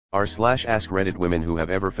r/ask Reddit women who have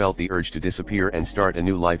ever felt the urge to disappear and start a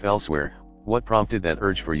new life elsewhere. What prompted that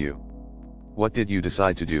urge for you? What did you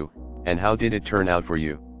decide to do, and how did it turn out for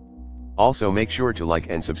you? Also make sure to like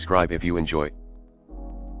and subscribe if you enjoy.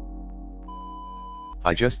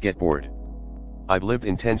 I just get bored. I've lived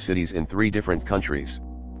in 10 cities in 3 different countries.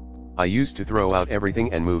 I used to throw out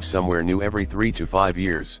everything and move somewhere new every 3 to 5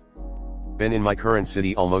 years. Been in my current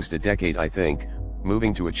city almost a decade, I think,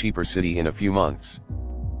 moving to a cheaper city in a few months.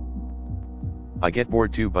 I get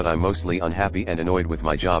bored too, but I'm mostly unhappy and annoyed with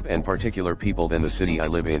my job and particular people than the city I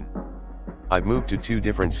live in. I've moved to 2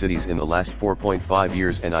 different cities in the last 4.5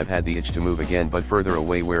 years and I've had the itch to move again, but further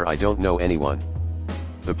away where I don't know anyone.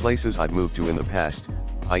 The places I've moved to in the past,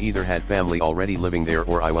 I either had family already living there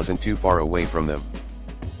or I wasn't too far away from them.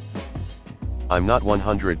 I'm not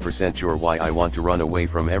 100% sure why I want to run away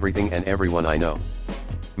from everything and everyone I know.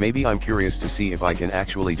 Maybe I'm curious to see if I can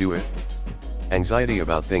actually do it. Anxiety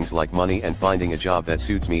about things like money and finding a job that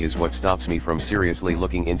suits me is what stops me from seriously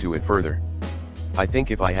looking into it further. I think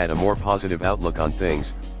if I had a more positive outlook on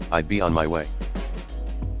things, I'd be on my way.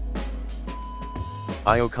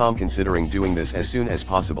 I'm considering doing this as soon as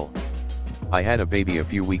possible. I had a baby a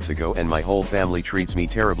few weeks ago and my whole family treats me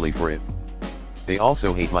terribly for it. They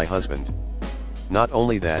also hate my husband. Not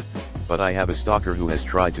only that, but I have a stalker who has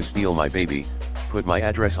tried to steal my baby, put my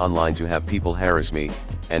address online to have people harass me,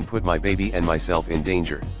 and put my baby and myself in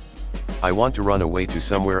danger. I want to run away to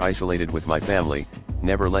somewhere isolated with my family,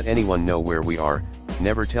 never let anyone know where we are,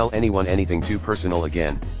 never tell anyone anything too personal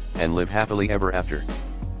again, and live happily ever after.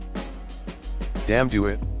 Damn, do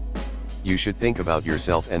it. You should think about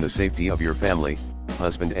yourself and the safety of your family,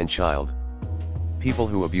 husband and child. People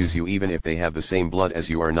who abuse you even if they have the same blood as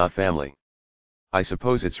you are not family. I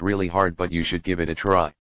suppose it's really hard, but you should give it a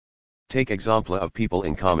try. Take example of people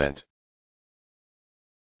in comment.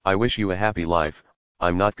 I wish you a happy life.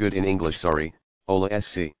 I'm not good in English, sorry. Ola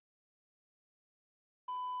SC.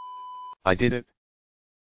 I did it.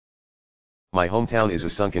 My hometown is a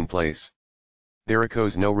sunken place. There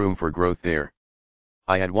is no room for growth there.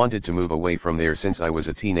 I had wanted to move away from there since I was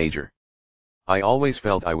a teenager. I always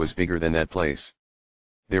felt I was bigger than that place.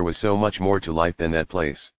 There was so much more to life than that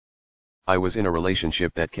place. I was in a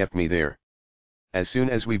relationship that kept me there. As soon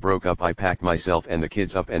as we broke up, I packed myself and the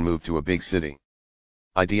kids up and moved to a big city.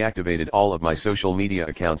 I deactivated all of my social media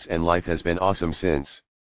accounts and life has been awesome since.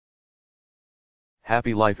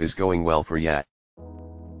 Happy life is going well for Yat.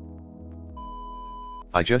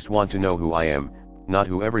 I just want to know who I am, not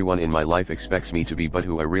who everyone in my life expects me to be, but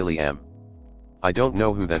who I really am. I don't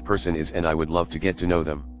know who that person is and I would love to get to know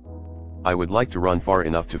them. I would like to run far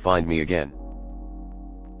enough to find me again.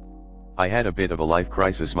 I had a bit of a life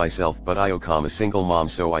crisis myself, but I'm a single mom,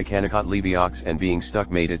 so I cannot leave the ox, and being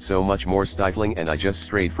stuck made it so much more stifling and I just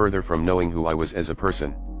strayed further from knowing who I was as a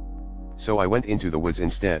person. So I went into the woods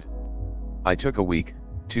instead. I took a week,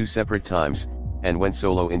 2 separate times, and went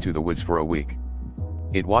solo into the woods for a week.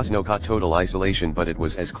 It was no total isolation, but it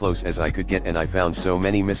was as close as I could get, and I found so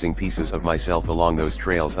many missing pieces of myself along those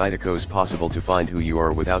trails. It's possible to find who you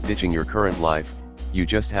are without ditching your current life. You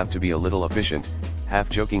just have to be a little efficient, half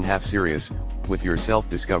joking half serious, with your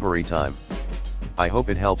self-discovery time. I hope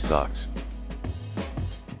it helps, socks.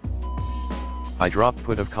 I dropped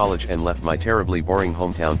out of college and left my terribly boring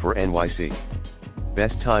hometown for NYC.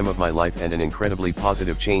 Best time of my life and an incredibly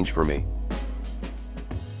positive change for me.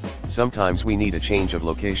 Sometimes we need a change of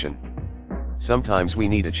location. Sometimes we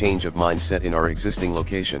need a change of mindset in our existing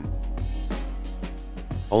location.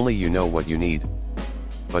 Only you know what you need.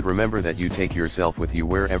 But remember that you take yourself with you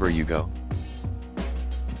wherever you go.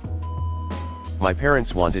 My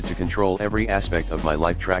parents wanted to control every aspect of my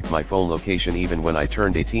life, track my phone location even when I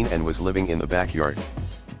turned 18 and was living in the backyard.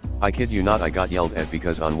 I kid you not, I got yelled at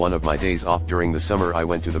because on one of my days off during the summer I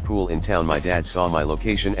went to the pool in town. My dad saw my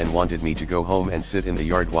location and wanted me to go home and sit in the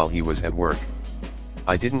yard while he was at work.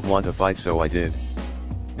 I didn't want to fight, so I did.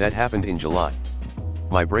 That happened in July.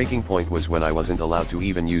 My breaking point was when I wasn't allowed to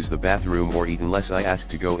even use the bathroom or eat unless I asked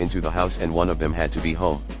to go into the house, and one of them had to be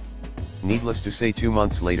home. Needless to say, 2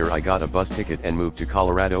 months later I got a bus ticket and moved to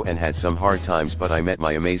Colorado and had some hard times, but I met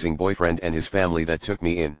my amazing boyfriend and his family that took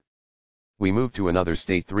me in. We moved to another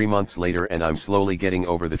state 3 months later and I'm slowly getting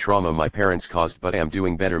over the trauma my parents caused, but am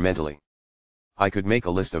doing better mentally. I could make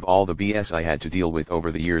a list of all the BS I had to deal with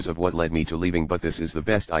over the years of what led me to leaving, but this is the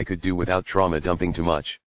best I could do without trauma dumping too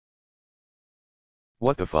much.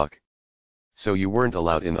 What the fuck? So you weren't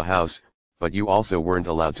allowed in the house, but you also weren't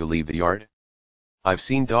allowed to leave the yard? I've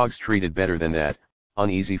seen dogs treated better than that.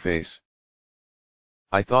 Uneasy face.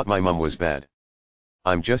 I thought my mom was bad.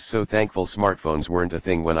 I'm just so thankful smartphones weren't a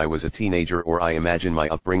thing when I was a teenager, or I imagine my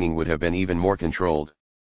upbringing would have been even more controlled.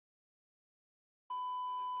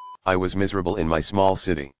 I was miserable in my small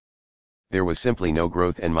city. There was simply no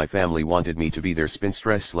growth and my family wanted me to be their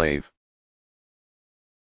spinstress slave.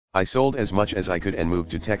 I sold as much as I could and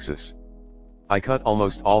moved to Texas. I cut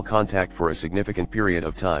almost all contact for a significant period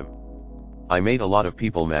of time. I made a lot of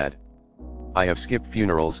people mad. I have skipped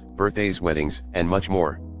funerals, birthdays, weddings, and much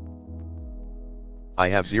more. I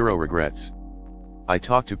have zero regrets. I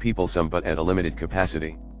talk to people some but at a limited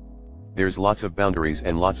capacity. There's lots of boundaries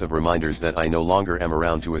and lots of reminders that I no longer am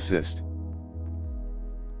around to assist.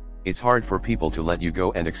 It's hard for people to let you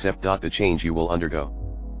go and accept the change you will undergo.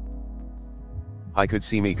 I could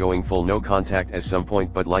see me going full no contact at some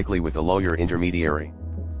point, but likely with a lawyer intermediary.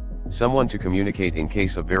 Someone to communicate in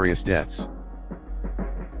case of various deaths.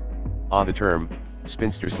 The term,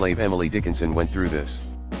 spinster slave. Emily Dickinson went through this.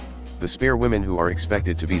 The spare women who are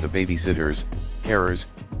expected to be the babysitters, carers,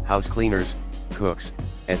 house cleaners, cooks,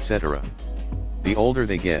 etc. The older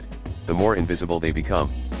they get, the more invisible they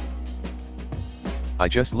become. I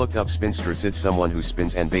just looked up spinstress. It's someone who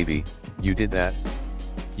spins, and baby, you did that?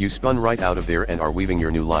 You spun right out of there and are weaving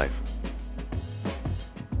your new life.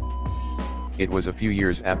 It was a few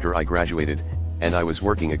years after I graduated, and I was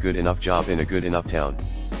working a good enough job in a good enough town.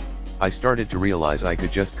 I started to realize I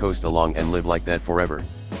could just coast along and live like that forever.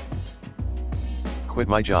 Quit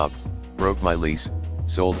my job, broke my lease,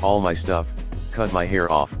 sold all my stuff, cut my hair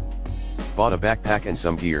off, bought a backpack and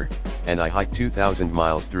some gear, and I hiked 2,000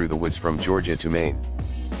 miles through the woods from Georgia to Maine.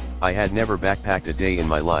 I had never backpacked a day in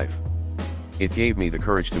my life. It gave me the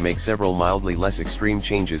courage to make several mildly less extreme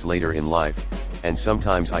changes later in life, and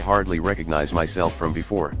sometimes I hardly recognize myself from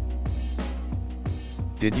before.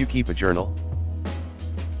 Did you keep a journal?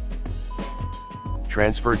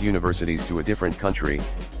 Transferred universities to a different country,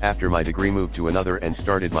 after my degree moved to another and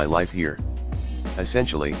started my life here.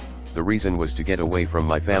 Essentially, the reason was to get away from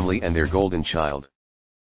my family and their golden child.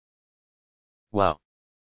 Wow.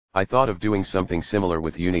 I thought of doing something similar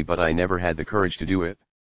with uni, but I never had the courage to do it.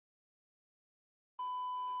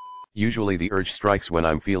 Usually the urge strikes when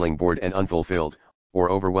I'm feeling bored and unfulfilled, or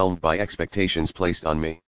overwhelmed by expectations placed on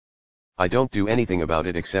me. I don't do anything about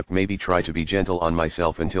it except maybe try to be gentle on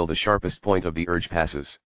myself until the sharpest point of the urge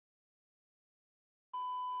passes.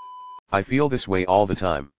 I feel this way all the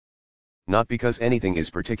time. Not because anything is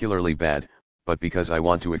particularly bad, but because I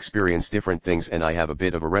want to experience different things and I have a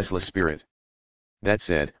bit of a restless spirit. That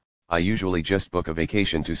said, I usually just book a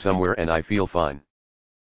vacation to somewhere and I feel fine.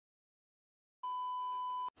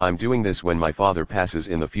 I'm doing this when my father passes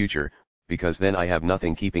in the future, because then I have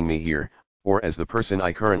nothing keeping me here, or as the person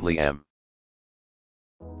I currently am.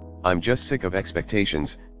 I'm just sick of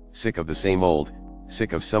expectations, sick of the same old,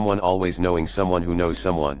 sick of someone always knowing someone who knows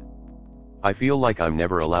someone. I feel like I'm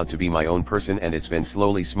never allowed to be my own person, and it's been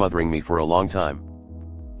slowly smothering me for a long time.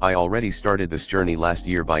 I already started this journey last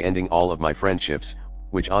year by ending all of my friendships,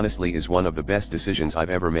 which honestly is one of the best decisions I've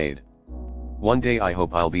ever made. One day I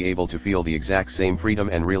hope I'll be able to feel the exact same freedom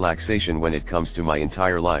and relaxation when it comes to my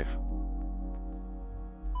entire life.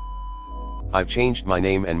 I've changed my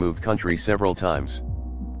name and moved country several times.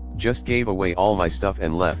 Just gave away all my stuff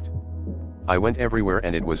and left. I went everywhere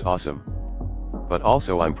and it was awesome. But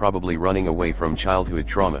also I'm probably running away from childhood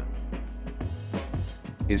trauma.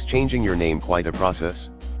 Is changing your name quite a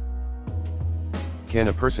process? Can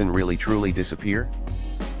a person really truly disappear?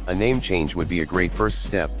 A name change would be a great first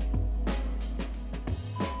step.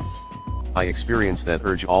 I experience that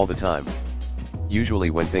urge all the time. Usually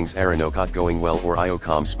when things are not going well or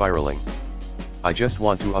I'm spiraling. I just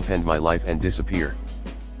want to upend my life and disappear.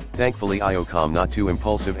 Thankfully I'm not too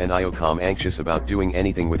impulsive and I'm anxious about doing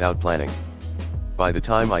anything without planning. By the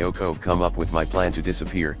time I've come up with my plan to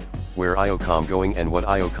disappear, where I'm going and what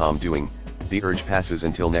I'm doing, the urge passes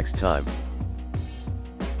until next time.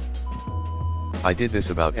 I did this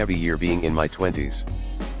about every year being in my 20s.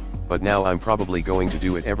 But now I'm probably going to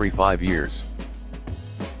do it every 5 years.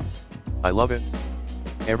 I love it.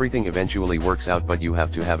 Everything eventually works out, but you have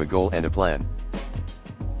to have a goal and a plan.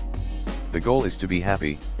 The goal is to be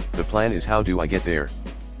happy, the plan is how do I get there.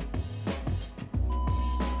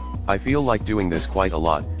 I feel like doing this quite a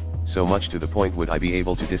lot, so much to the point would I be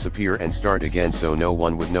able to disappear and start again so no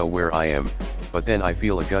one would know where I am, but then I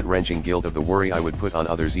feel a gut-wrenching guilt of the worry I would put on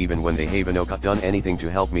others even when they haven't done anything to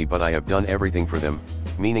help me, but I have done everything for them,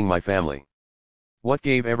 meaning my family. What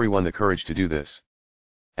gave everyone the courage to do this?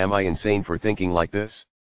 Am I insane for thinking like this?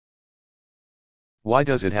 Why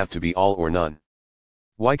does it have to be all or none?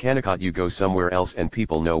 Why can't you go somewhere else and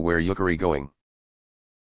people know where you're going?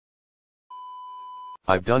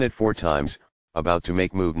 I've done it 4 times, about to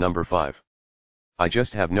make move number 5. I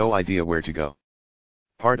just have no idea where to go.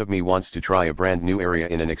 Part of me wants to try a brand new area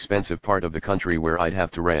in an expensive part of the country where I'd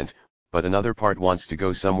have to rent, but another part wants to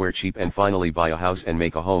go somewhere cheap and finally buy a house and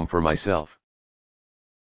make a home for myself.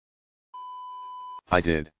 I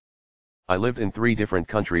did. I lived in 3 different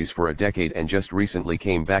countries for a decade and just recently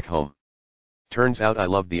came back home. Turns out I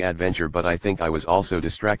loved the adventure, but I think I was also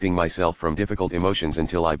distracting myself from difficult emotions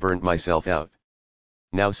until I burnt myself out.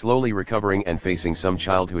 Now slowly recovering and facing some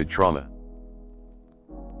childhood trauma.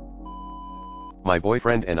 My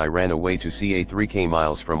boyfriend and I ran away to CA 3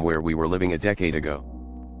 miles from where we were living a decade ago.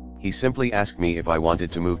 He simply asked me if I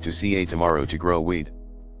wanted to move to CA tomorrow to grow weed.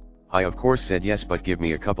 I of course said yes, but give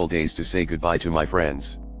me a couple days to say goodbye to my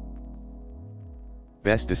friends.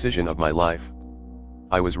 Best decision of my life.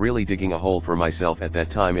 I was really digging a hole for myself at that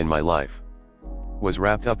time in my life. Was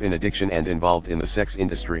wrapped up in addiction and involved in the sex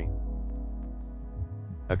industry.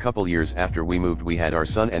 A couple years after we moved, we had our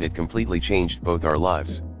son, and it completely changed both our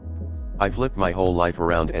lives. I flipped my whole life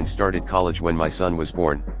around and started college when my son was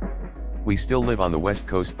born. We still live on the West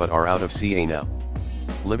Coast but are out of CA now.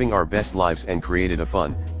 Living our best lives and created a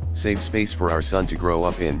fun, safe space for our son to grow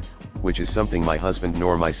up in, which is something my husband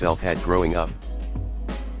nor myself had growing up.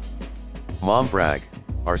 Mom brag,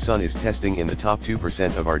 our son is testing in the top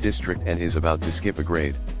 2% of our district and is about to skip a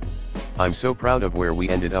grade. I'm so proud of where we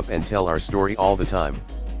ended up and tell our story all the time.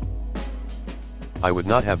 I would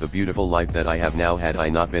not have the beautiful life that I have now had I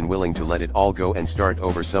not been willing to let it all go and start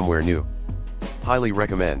over somewhere new. Highly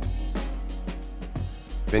recommend.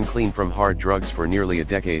 Been clean from hard drugs for nearly a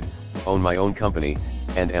decade, own my own company,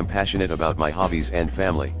 and am passionate about my hobbies and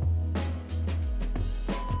family.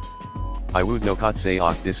 I would no kat say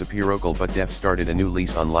ok disappearokal but def started a new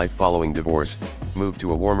lease on life following divorce, moved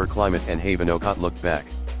to a warmer climate and have no kat looked back.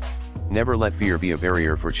 Never let fear be a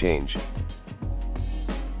barrier for change.